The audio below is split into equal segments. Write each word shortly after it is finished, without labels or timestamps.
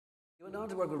went on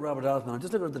to work with Robert Altman. I'm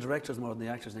just looking at the directors more than the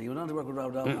actors now. You went on to work with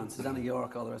Robert Altman, Susanna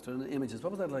York, all the rest of it, Images.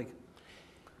 What was that like?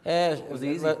 Was it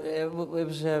easy?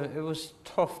 It was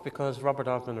tough because Robert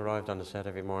Altman arrived on the set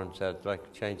every morning and said,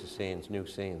 like, change the scenes, new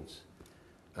scenes.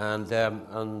 And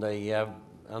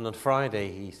on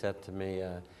Friday he said to me,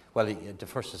 the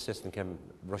first assistant came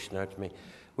rushing out to me.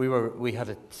 We had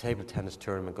a table tennis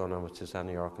tournament going on with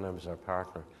Susanna York, and I was our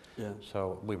partner. Yeah.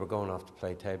 So we were going off to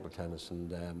play table tennis,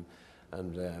 and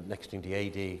next thing the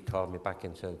AD called me back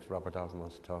in and said, Robert Altman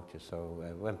wants to talk to you. So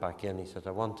I went back in. He said,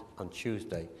 I want on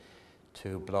Tuesday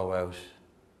to blow out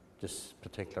this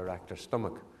particular actor's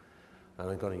stomach, and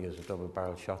I'm going to use a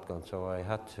double-barrel shotgun. So I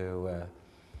had to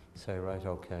say, right,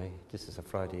 okay, this is a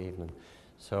Friday evening.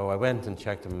 So I went and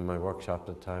checked him in my workshop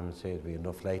at the time and see if we had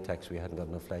enough latex. We hadn't got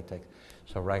enough latex.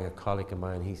 So I rang a colleague of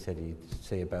mine. He said he'd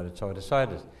see about it. So I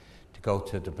decided to go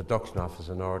to the production office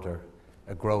and order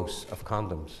a gross of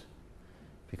condoms,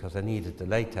 because I needed the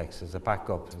latex as a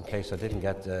backup in case I didn't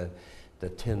get the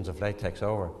tins of latex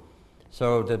over.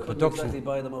 So the couldn't production... exactly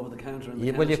buy them over the counter in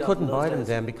the well, you shop couldn't in those buy them days.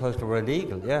 then because they were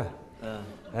illegal,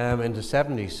 in the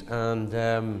 70s.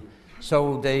 And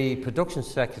so the production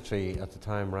secretary at the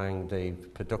time rang the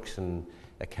production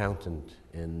accountant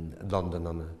in London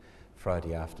on a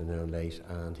Friday afternoon late,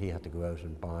 and he had to go out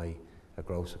and buy a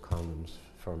gross of condoms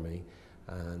for me.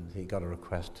 And he got a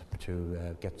request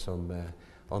to get some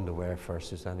underwear for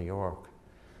Susanna York.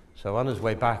 So on his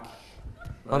way back,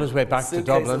 to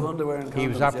Dublin, he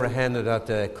was apprehended at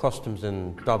the customs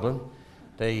in Dublin.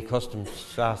 The customs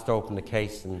asked to open the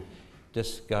case, and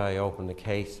this guy opened the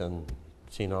case and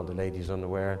seen all the ladies'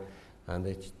 underwear,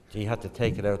 and he had to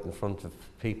take it out in front of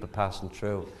people passing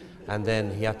through, and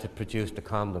then he had to produce the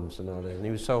condoms and all that, and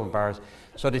he was so embarrassed.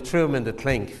 So they threw him in the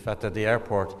clink at the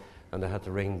airport, and they had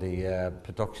to ring the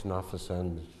production office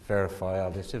and verify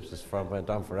all this. It went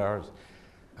on for hours,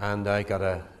 and I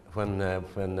got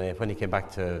when he came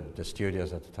back to the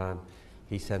studios at the time,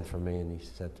 he sent for me and he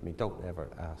said to me, "Don't ever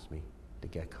ask me to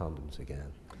get condoms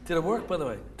again." Did it work, by the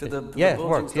way? It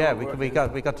worked. Yeah, we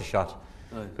got the shot.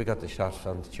 Right. We got the shot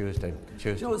on Tuesday.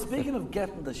 You know, speaking of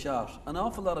getting the shot, an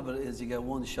awful lot of it is you get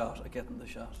one shot at getting the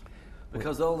shot.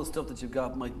 Because all the stuff that you've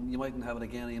got, you mightn't have it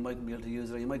again, or you mightn't be able to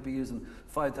use it, or you might be using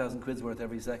 5,000 quid's worth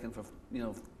every second for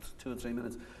 2 or 3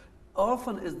 minutes.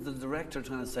 Often is the director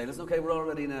trying to say, listen, okay, we're all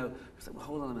ready now. You say, well,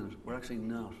 hold on a minute, we're actually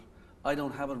not. I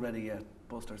don't have it ready yet,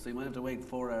 Buster, so you might have to wait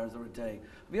 4 hours or a day.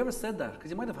 Have you ever said that?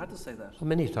 Because you might have had to say that. Well,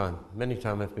 many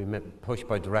times I've been pushed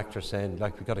by directors saying,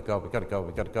 like, we got to go.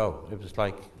 It was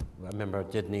like, I remember I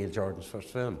did Neil Jordan's first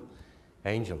film,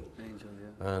 Angel. Yeah.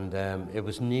 And it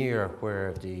was near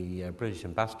where the British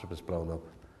ambassador was blown up.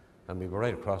 And we were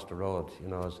right across the road,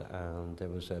 and there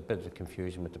was a bit of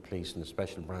confusion with the police and the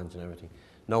special branch and everything.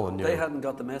 No one knew. They hadn't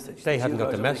got the message. They hadn't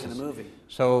got the message. Movie.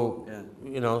 So,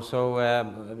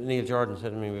 Neil Jordan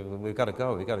said to me, we've got to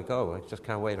go. I just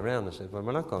can't wait around. I said, well,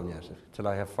 we're not going yet till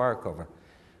I have fire cover.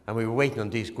 And we were waiting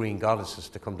on these green goddesses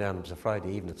to come down. It was a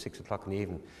Friday evening at 6 o'clock in the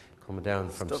evening, coming down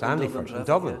from Sandyford in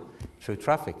Dublin through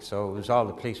traffic. So it was all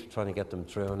the police were trying to get them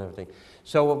through and everything.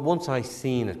 So once I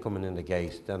seen it coming in the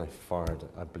gate, then I fired.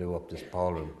 I blew up this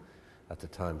ballroom at the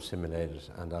time, simulated,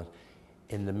 and that.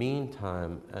 In the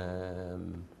meantime,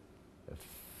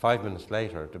 5 minutes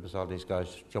later, there was all these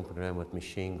guys jumping around with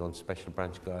machine guns, special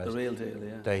branch guys. The real deal,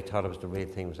 yeah. They thought it was the real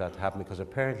thing was that to happen, because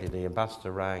apparently the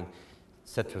ambassador rang,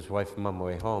 said to his wife, I'm on my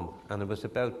way home, and it was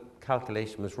about,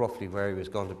 calculation was roughly where he was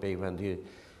going to be when the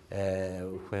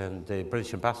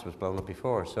British ambassador was blown up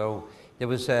before. So there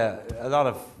was a lot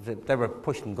of, they were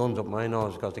pushing guns up my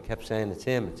nose because they kept saying, it's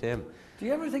him. Do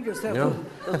you ever think yourself,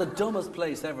 that the dumbest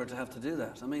place ever to have to do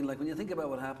that? I mean, like when you think about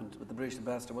what happened with the British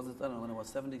ambassador, was it, I don't know when it was,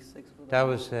 76? That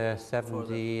was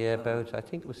 70, about, I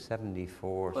think it was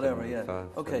 74. Whatever, yeah.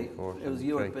 Okay, it was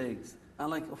you at Biggs.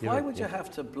 And like, why would you have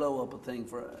to blow up a thing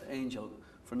for Angel,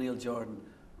 for Neil Jordan,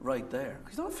 right there?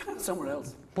 Because you don't find it somewhere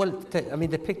else. Well,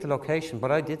 they picked the location,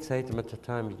 but I did say to them at the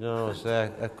time, it's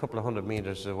a couple of 100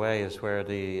 metres away is where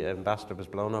the ambassador was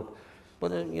blown up. But,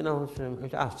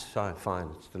 that's fine,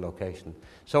 it's the location.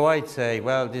 So I'd say,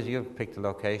 well, you've picked the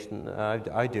location,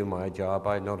 I do my job,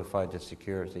 I notify the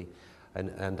security,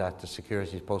 and that the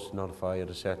security is supposed to notify you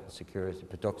of a certain security,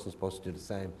 production is supposed to do the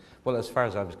same. Well, as far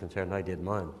as I was concerned, I did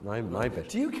my bit.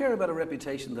 Do you care about a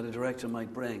reputation that a director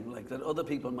might bring, like that other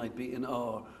people might be in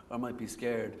awe or might be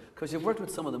scared? Because you've worked with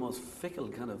some of the most fickle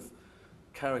kind of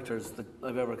characters that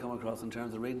I've ever come across in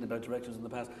terms of reading about directors in the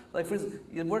past. Like, for instance,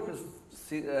 you worked with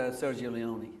Sergio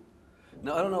Leone.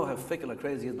 Now, I don't know how fickle or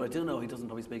crazy he is, but I do know he doesn't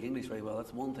probably speak English very well.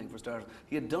 That's one thing for starters.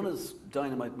 He had done his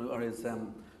Dynamite or his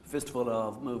fistful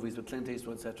of movies with Clint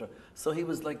Eastwood, etc. So he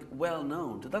was like well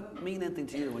known. Did that mean anything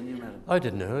to you when you met him? I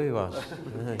didn't know who he was.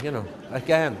 You know,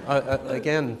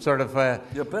 again, sort of.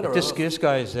 You're better this off.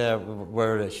 guys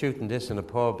were shooting this in a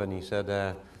pub, and he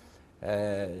said,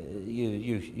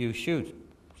 "You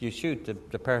shoot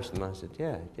the person." I said,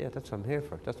 "Yeah, that's what I'm here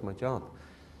for. That's my job."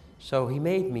 So he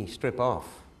made me strip off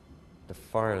the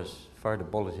fire the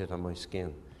bullet hit on my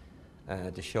skin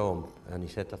to show him, and he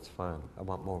said, "That's fine. I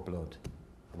want more blood.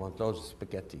 I want loads of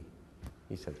spaghetti."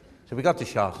 He said. So we got the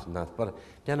shot and that, but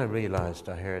then I realised,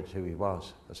 I heard who he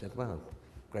was. I said, well,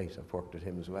 great, I've worked with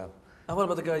him as well. And what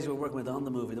about the guys you were working with on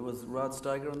the movie? There was Rod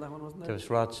Steiger on that one, wasn't there? There was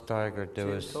Rod Steiger, there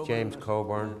was James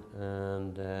Coburn, yeah.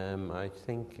 and I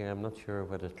think, I'm not sure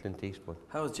whether Clint Eastwood.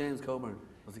 How was James Coburn?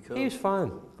 Was he cool? He was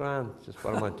fine, grand, just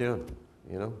what am I doing,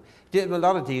 you know? A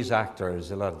lot of these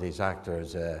actors,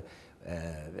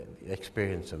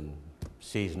 experienced and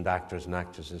seasoned actors and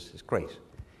actresses, is great.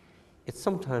 It's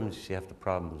sometimes you have the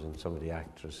problems in some of the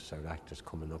actors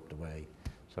coming up the way,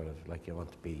 sort of like you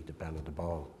want to be the belle of the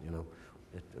ball, you know.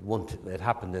 It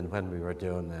happened when we were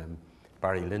doing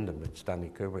Barry Lyndon with Stanley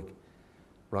Kubrick.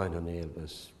 Ryan O'Neill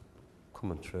was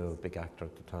coming through, a big actor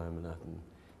at the time, and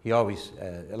he always,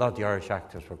 a lot of the Irish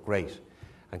actors were great,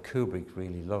 and Kubrick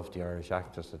really loved the Irish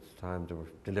actors at the time. They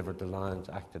delivered the lines,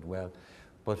 acted well.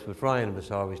 But with Ryan, it was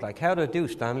always like, how do I do,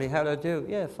 Stanley? How do I do?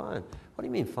 Yeah, fine. What do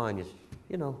you mean, fine?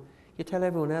 You know, you tell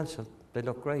everyone else they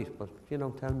look great, but you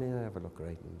don't tell me I ever look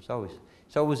great. It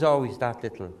was always that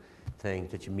little thing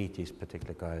that you meet these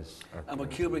particular guys. And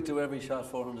would Kubrick do every shot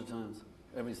 400 times,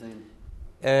 every scene?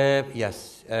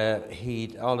 Yes,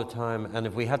 he'd all the time. And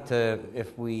if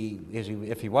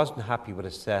he wasn't happy with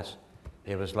a set,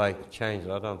 it was like, change it.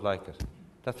 I don't like it.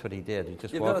 That's what he did. He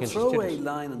just You've walk got a into throwaway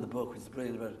line in the book, which is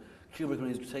brilliant about Kubrick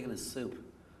when he's taking his soup.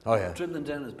 Oh yeah, dribbling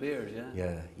down his beard,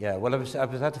 yeah. Yeah. Well, I was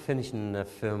at the finishing a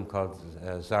film called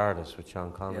Zardos with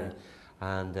Sean Connery,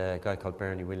 and a guy called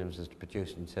Bernie Williams is the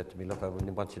producer, and he said to me, "Look, I really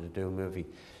want you to do a movie."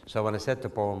 So when I said to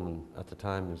Borman at the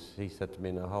time, he said to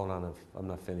me, "Now hold on, I'm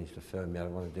not finished the film yet. I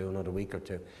want to do another week or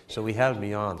two." So he held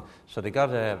me on. So they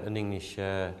got an English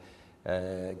guy,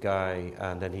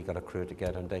 and then he got a crew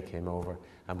together, and they came over.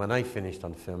 And when I finished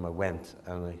on the film, I went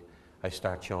and I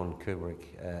started showing Kubrick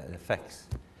effects.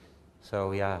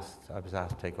 So I was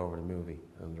asked to take over the movie,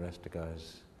 and the rest of the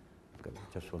guys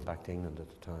just went back to England at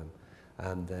the time.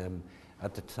 And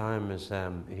at the time,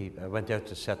 I went out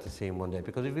to set the scene one day,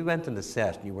 because if you went on the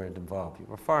set and you weren't involved, you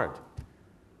were fired.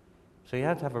 So you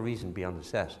had to have a reason to be on the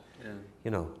set. Yeah.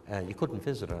 You know, you couldn't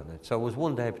visit on it. So it was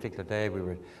one day, a particular day,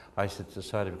 I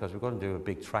decided, because we're going to do a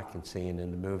big tracking scene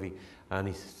in the movie, and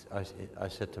I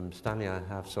said to him, "Stanley, I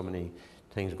have so many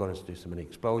things, we're going to do so many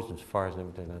explosions, fires and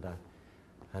everything like that."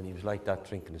 And he was like that,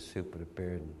 drinking his soup with a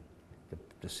beard, and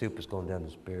the soup was going down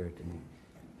his beard, and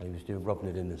he was rubbing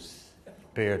it in his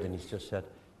beard, and he just said,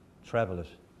 "Treble it."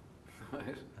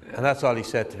 Right. And that's all he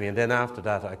said to me. And then after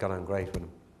that, I got on great with him,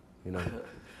 you know.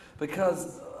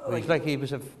 Because he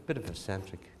was a bit of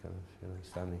eccentric, kind of, you know,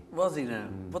 Stanley. Was he now?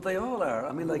 But they all are.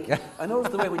 I mean, like, I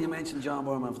noticed the way when you mentioned John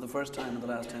Boorman for the first time in the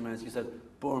last 10 minutes, you said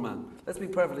Boorman. Let's be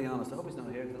perfectly honest. I hope he's not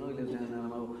here, because I know he lives down in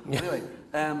LMO. Anyway,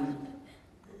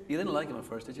 you didn't like him at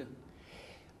first, did you?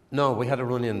 No, we had a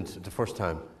run-in the first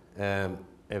time.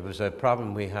 It was a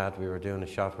problem we had. We were doing a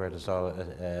shot where there's all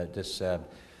this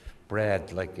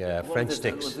bread, like French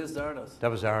sticks. Was this Zardos? That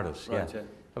was Zardos, right, yeah.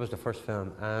 That was the first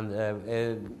film. And,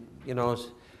 you know,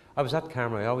 I was at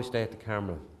camera. I always stay at the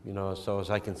camera, you know, so as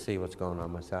I can see what's going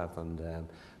on myself. And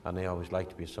I always like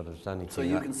to be sort of standing. So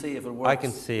you can see if it works? I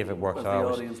can see if it works. The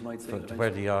audience might see it. Where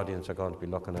the audience are going to be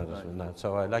looking at us and that.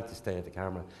 So I like to stay at the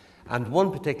camera. And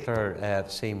one particular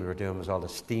scene we were doing was all the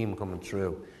steam coming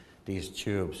through these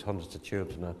tubes, hundreds of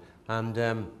tubes and that.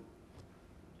 And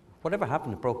whatever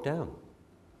happened, it broke down.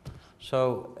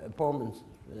 So Borman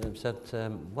said,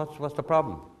 what's the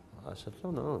problem? I said,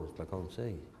 no, it's like, go and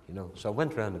see, you know. So I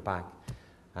went around the back,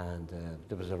 and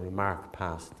there was a remark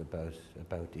passed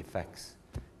about the effects,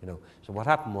 you know. So what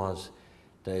happened was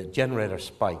the generator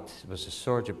spiked. It was a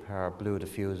surge of power, blew the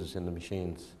fuses in the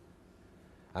machines.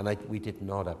 And we didn't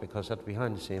know that, because at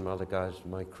behind the scene, all the guys,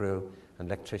 my crew and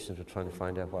electricians were trying to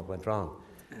find out what went wrong.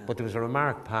 Yeah. But there was a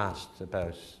remark passed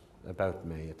about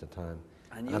me at the time.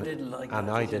 And you didn't like that?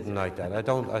 And I didn't like that. I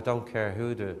don't care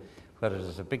whether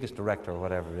it's the biggest director or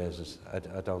whatever it is,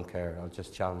 I don't care. I'll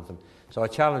just challenge them. So I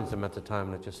challenged them at the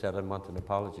time, and I just said I want an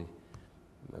apology.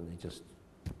 And he just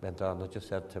went on. I just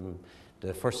said to him,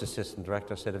 the first assistant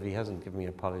director said, if he hasn't given me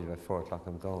an apology by 4 o'clock,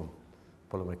 I'm going.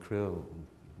 Pulling my crew and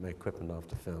my equipment off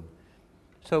the film.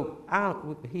 So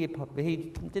he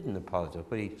didn't apologise,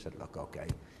 but he said, look, okay,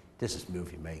 this is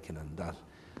movie making and that.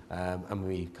 and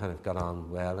we kind of got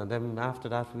on well. And then after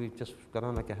that, we just got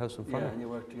on like a house on fire. Yeah, and you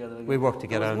worked together again. We worked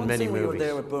together on many movies. One scene we were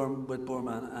there with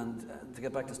Burman, and to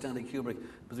get back to Stanley Kubrick,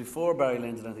 it was before Barry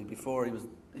Lyndon, I think, before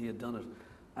he had done it.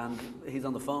 And he's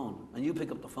on the phone, and you pick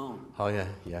up the phone. Oh yeah,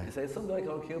 yeah. You say, some guy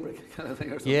called Kubrick, kind of thing,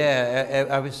 or something. Yeah,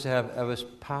 I was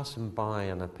passing by,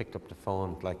 and I picked up the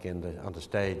phone, like on the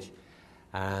stage,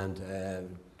 and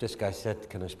this guy said,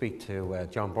 "Can I speak to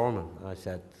John Borman?" I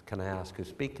said, "Can I ask who's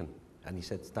speaking?" And he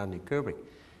said, "Stanley Kubrick."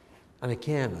 And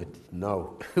again, I didn't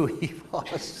know who he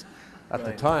was at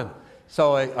the time.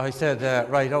 So I said,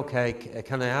 right, okay,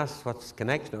 can I ask what's the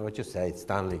connection? I would just say, it's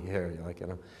Stanley here,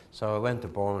 So I went to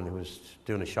Borman, who was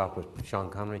doing a shot with Sean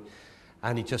Connery,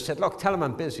 and he just said, look, tell him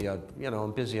I'm busy.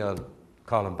 I'm busy, I'll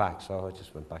call him back. So I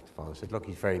just went back to the phone. I said, look,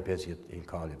 he's very busy, he'll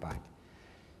call you back.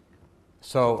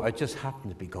 So I just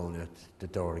happened to be going out the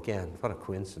door again. What a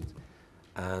coincidence.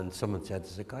 And someone said,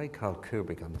 there's a guy called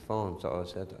Kubrick on the phone. So I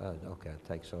said, okay, I'll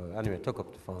take. So anyway, I took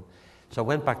up the phone. So I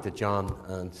went back to John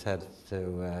and said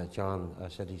to John,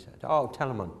 he said, oh, tell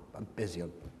him I'm busy,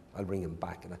 I'll bring him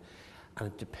back.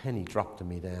 And the penny dropped to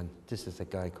me then. This is a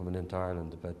guy coming into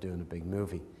Ireland about doing a big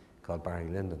movie called Barry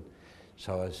Lyndon.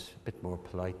 So I was a bit more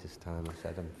polite this time. I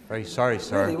said, I'm very sorry,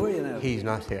 sir. Really, were you now? He's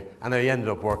not here. And I ended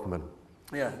up working with him.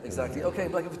 Yeah, exactly. Okay,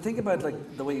 but if you think about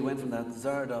the way you went from that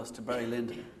Zardos to Barry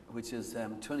Lyndon, which is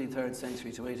 23rd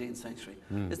century to 18th century,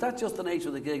 is that just the nature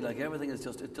of the gig? Like everything is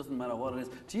just, it doesn't matter what it is.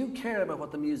 Do you care about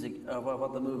what the music, or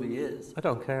what the movie is? I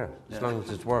don't care, as long as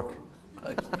it's work.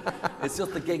 Right. It's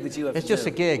just the gig that you have to do. It's just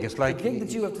a gig. It's like the gig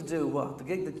that you have to do. What? The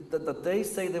gig that they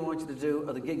say they want you to do,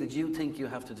 or the gig that you think you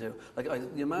have to do. Like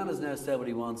your man has now said what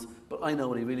he wants, but I know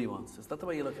what he really wants. Is that the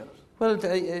way you look at it? Well,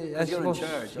 you're in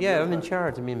charge. Yeah, I'm in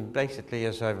charge. I mean, basically,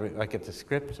 as I get the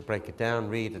script, I break it down,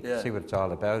 read it, see what it's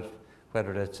all about,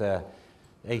 whether it's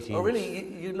 18. Oh,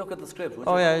 really? You look at the script?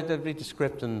 Oh, yeah, I read the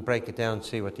script and break it down,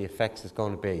 see what the effects is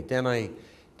going to be. Then I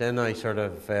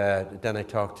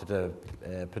talk to the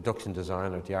production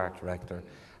designer, the art director,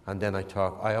 and then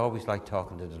I always like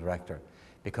talking to the director,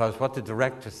 because what the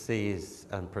director sees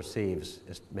and perceives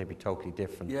is maybe totally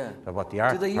different than what the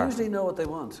art department. Do they usually know what they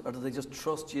want, or do they just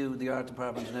trust you, the art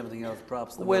department, and everything else,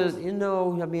 props? Well,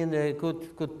 I mean,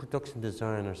 good production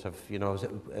designers have,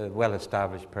 a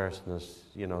well-established person has,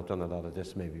 done a lot of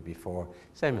this maybe before,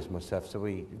 same as myself, so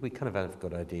we kind of have a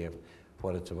good idea of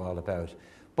what it's all about.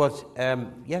 But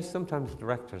yes, sometimes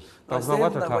directors don't know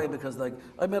what they're talking about. Because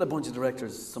I met a bunch of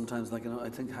directors sometimes, I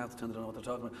think half the time they don't know what they're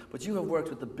talking about. But you have worked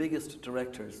with the biggest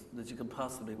directors that you can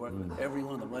possibly work with, every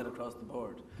one of them right across the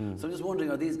board. So I'm just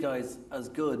wondering, are these guys as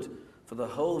good for the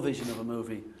whole vision of a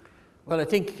movie? Well, I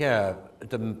think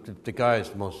the guy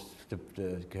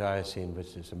I've seen,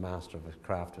 which is a master of his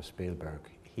craft, of Spielberg,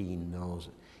 he knows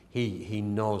he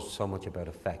knows so much about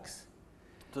effects.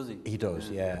 Does he? He does,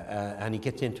 yeah. And he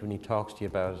gets into it and he talks to you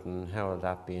about it and how will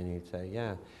that be, and he'd say,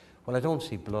 yeah, well, I don't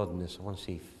see blood in this, I want to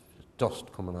see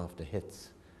dust coming off the hits,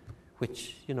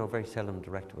 which, very seldom a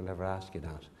director will ever ask you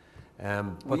that.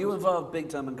 Were you involved big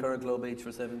time in Curraglow Beach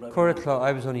for Saving Private Ryan? Curraglow,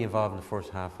 I was only involved in the first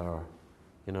half hour,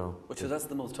 Which that's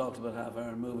the most talked about half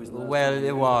hour in movies. Well,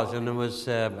 it was, and it was,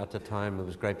 at the time, it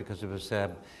was great because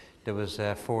there was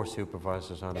 4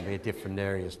 supervisors on it. We had different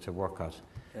areas to work at.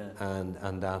 And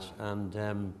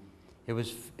it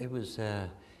was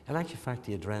in actual fact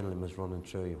the adrenaline was running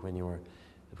through you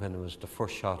when it was the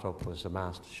first shot up was a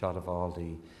master shot of all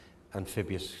the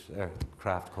amphibious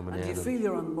craft coming in. And do you feel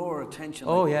you're on more attention?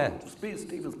 Oh, yeah.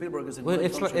 Steven Spielberg is in well,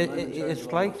 it's like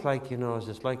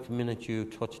it's like the minute you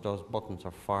touch those buttons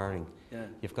are firing. Yeah.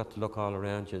 You've got to look all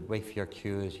around you, wait for your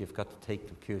cues. You've got to take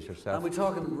the cues yourself. And we're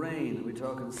talking rain, we're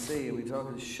talking sea, we're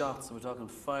talking shots, we're talking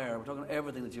fire, we're talking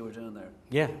everything that you were doing there.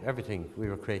 Yeah, everything. We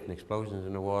were creating explosions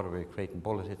in the water. We were creating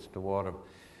bullet hits in the water,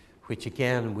 which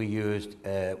again we used.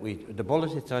 The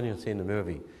bullet hits on you see in the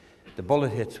movie. The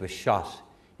bullet hits were shot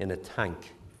in a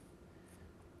tank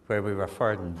where we were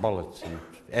firing bullets and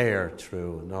air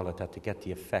through and all of that to get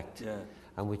the effect,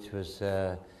 and which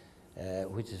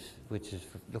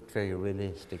looked very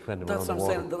realistic when they were on the water. That's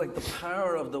what I'm saying. The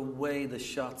power of the way the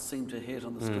shots seem to hit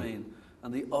on the screen,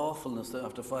 and the awfulness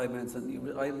after 5 minutes.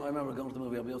 And I remember going to the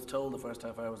movie. I was told the first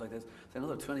half hour was like this. Say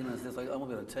another 20 minutes. This, I won't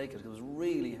be able to take it. It was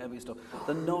really heavy stuff.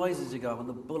 The noises you got when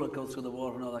the bullet goes through the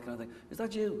water and all that kind of thing. Is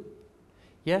that you?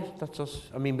 Yeah, that's us.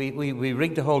 I mean, we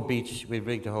rigged the whole beach. We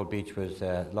rigged the whole beach with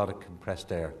a lot of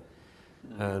compressed air,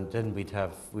 and then we'd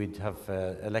have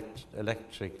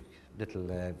electric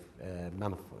little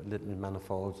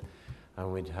manifolds,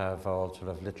 and we'd have all sort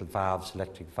of little valves,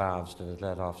 electric valves that would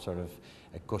let off sort of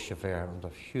a gush of air under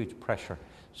huge pressure.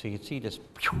 So you'd see this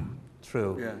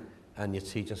through. Yeah. and you'd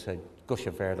see just a gush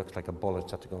of air, looks like a bullet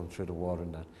that going through the water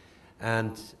and that.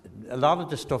 And a lot of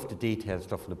the stuff, the detailed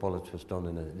stuff in the bullets was done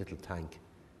in a little tank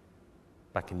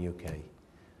back in UK.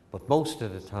 But most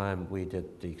of the time we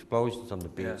did the explosions on the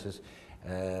beaches,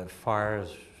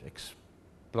 fires,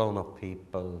 blown up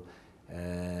people,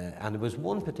 and there was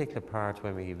one particular part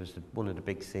when it was one of the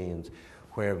big scenes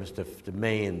where it was the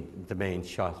main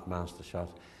shot, master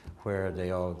shot, where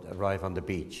they all arrive on the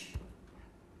beach.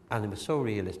 And it was so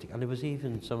realistic. And it was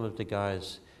even some of the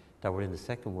guys that were in the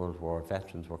Second World War,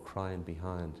 veterans, were crying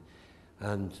behind.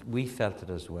 And we felt it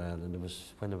as well. And it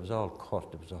was, when it was all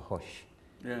cut, there was a hush.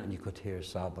 Yeah. And you could hear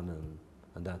sobbing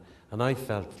and that. And I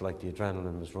felt like the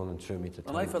adrenaline was running through me at the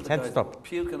time. And I felt the guys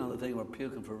puking on the thing were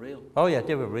puking for real. Oh yeah,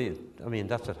 they were real. I mean,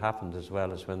 that's what happened as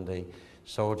well, as when the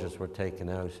soldiers were taken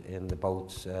out in the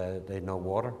boats, they had no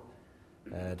water.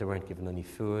 They weren't given any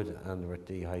food and they were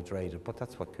dehydrated. But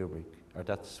that's what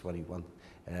that's what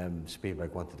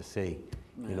Spielberg wanted to see,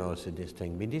 you know, so this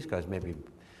thing. I mean, these guys, maybe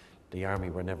the army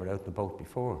were never out in the boat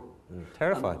before. They were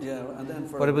terrified. And then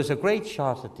but it was a great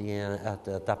shot at the end, at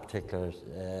that particular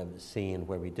scene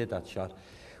where we did that shot,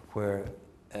 where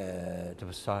there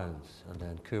was silence, and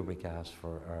then Kubrick asked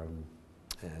for,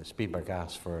 Spielberg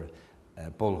asked for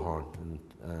bullhorn,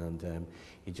 and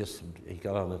he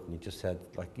got on it and he just said,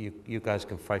 like, you guys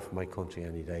can fight for my country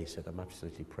any day. He said, I'm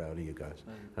absolutely proud of you guys.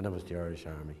 And that was the Irish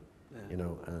Army, you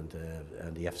know, and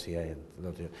the FCA,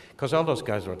 because all those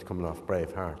guys were coming off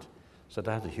Braveheart, so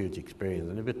they had a huge experience.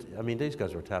 And I mean, these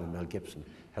guys were telling Mel Gibson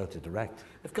how to direct.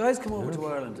 If guys come over to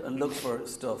Ireland and look for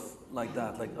stuff like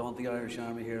that, like, I want the Irish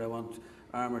Army here, I want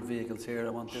armoured vehicles here, I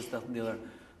want this, that and the other,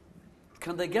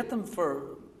 can they get them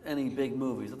for any big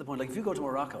movies? At the point, like, if you go to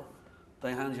Morocco,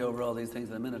 they hand you over all these things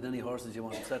in a minute, any horses you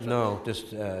want, etc. No,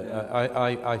 just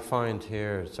I find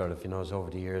here, sort of, you know, as over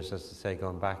the years, as to say,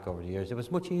 going back over the years, it was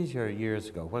much easier years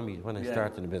ago when I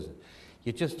started in the business.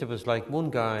 It was like one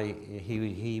guy,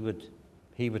 he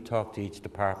would talk to each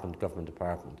department, government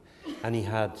department, and he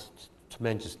had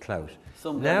tremendous clout.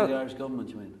 Some now, the Irish government,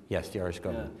 you mean? Yes, the Irish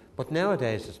government. Yeah. But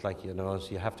nowadays it's like, you know,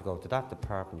 so you have to go to that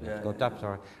department, you have to go to that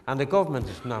department, and the government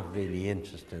is not really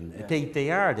interested in it.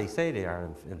 They say they are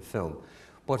in film,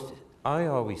 but I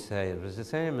always say it was the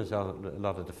same as a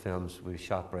lot of the films we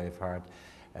shot, Braveheart,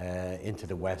 Into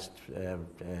the West,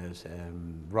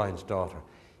 Ryan's Daughter.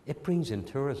 It brings in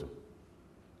tourism,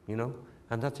 you know.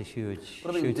 And that's a huge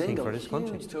thing for this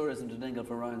country. Huge tourism to Dingle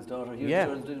for Ryan's Daughter. Huge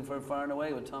tourism for Far and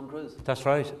Away with Tom Cruise. That's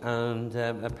right. And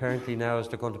apparently now, as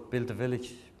they're going to build a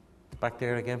village back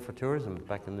there again for tourism,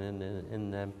 back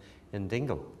in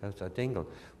Dingle, outside Dingle.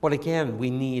 But again, we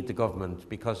need the government,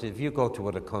 because if you go to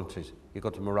other countries, you go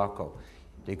to Morocco,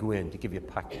 they go in, they give you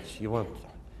a package. You want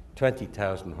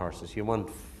 20,000 horses, you want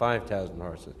 5,000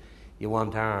 horses, you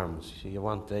want arms, you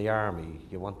want the army,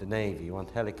 you want the navy, you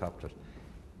want helicopters.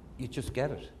 You just get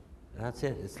it. That's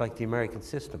it. It's like the American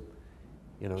system.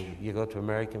 You know, you go to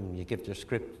America and you give their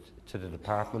script to the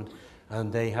department,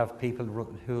 and they have people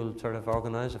who'll sort of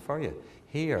organise it for you.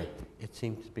 Here, it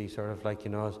seems to be sort of like, you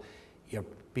know, you're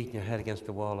beating your head against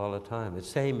the wall all the time. It's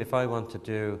the same if I want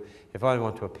to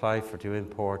apply to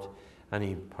import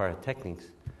any pyrotechnics,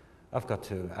 I've got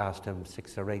to ask them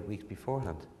 6 or 8 weeks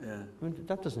beforehand. Yeah. I mean,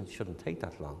 that shouldn't take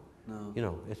that long. No. You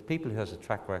know, it's people who has a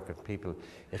track record,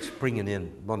 it's bringing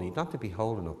in money, not to be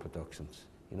holding up productions.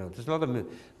 You know, there's a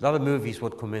lot of movies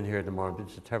would come in here in the morning, but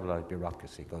it's a terrible lot of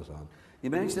bureaucracy goes on. You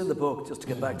mentioned in the book, just to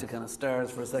get back to kind of stars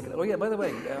for a second. Oh yeah, by the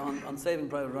way, on Saving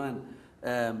Private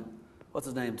Ryan, what's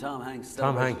his name? Tom Hanks.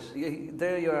 Tom Hanks.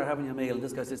 There you are having your meal, and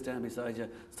this guy sits down beside you.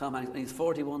 It's Tom Hanks, and he's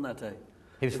 41 that day.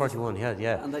 He was 41,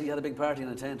 yeah. And you had a big party in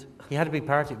a tent. He had a big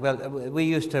party. Well, we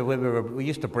used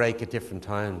to break at different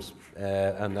times,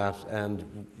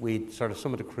 and we sort of,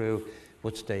 some of the crew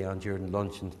would stay on during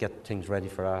lunch and get things ready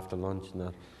for after lunch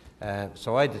and that.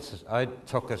 So I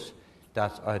took it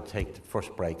that I'd take the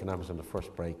first break, and I was on the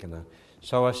first break, and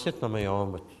so I was sitting on my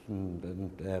own with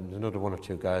another one or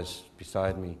two guys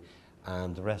beside me,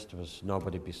 and the rest of us,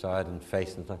 nobody beside and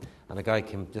facing. And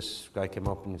this guy came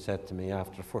up and said to me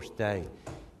after the first day,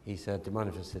 he said, "Do you mind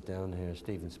if I sit down here?"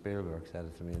 Steven Spielberg said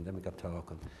it to me, and then we got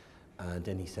talking. And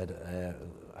then he said,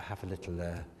 "I have a little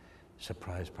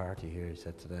surprise party here," he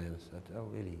said today. And I said, "Oh,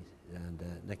 really?" And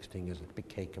next thing is a big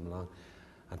cake came along.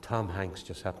 And Tom Hanks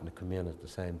just happened to come in at the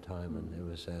same time, and it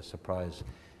was a surprise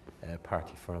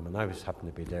party for him. And I was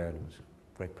happened to be there, and it was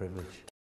a great privilege.